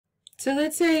So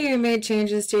let's say you made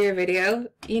changes to your video.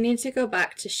 You need to go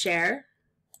back to Share,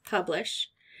 Publish.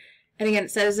 And again,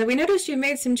 it says that we noticed you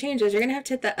made some changes. You're going to have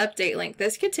to hit the update link.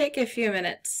 This could take a few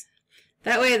minutes.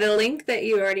 That way the link that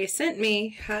you already sent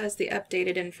me has the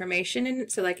updated information in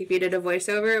it. So like if you did a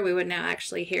voiceover, we would now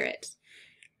actually hear it.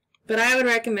 But I would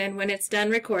recommend when it's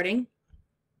done recording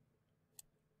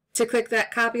to click that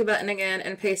copy button again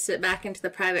and paste it back into the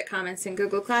private comments in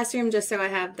Google Classroom just so I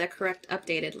have the correct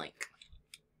updated link.